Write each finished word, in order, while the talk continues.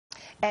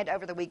And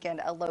over the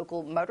weekend, a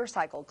local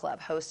motorcycle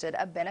club hosted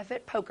a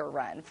benefit poker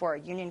run for a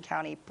Union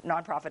County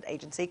nonprofit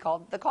agency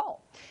called The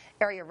Call.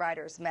 Area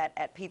riders met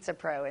at Pizza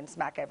Pro in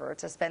Smackover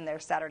to spend their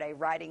Saturday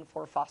riding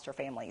for foster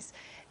families.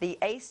 The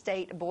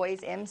A-State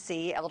Boys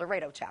MC El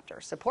Dorado chapter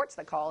supports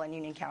The Call in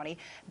Union County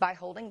by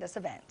holding this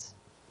event.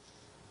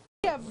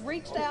 We have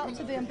reached out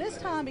to them this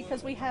time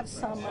because we have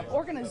some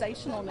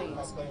organizational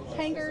needs,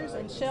 hangers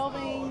and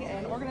shelving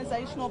and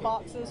organizational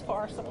boxes for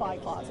our supply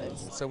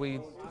closets. So we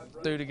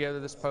threw together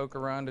this poker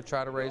run to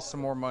try to raise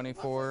some more money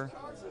for her.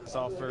 It's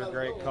all for a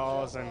great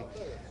cause, and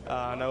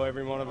I know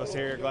every one of us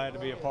here are glad to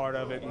be a part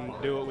of it and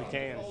do what we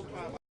can.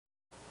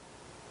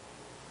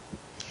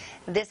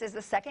 This is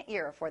the second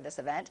year for this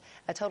event.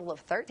 A total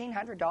of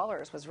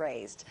 $1,300 was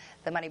raised.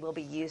 The money will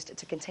be used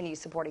to continue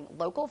supporting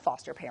local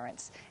foster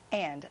parents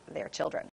and their children.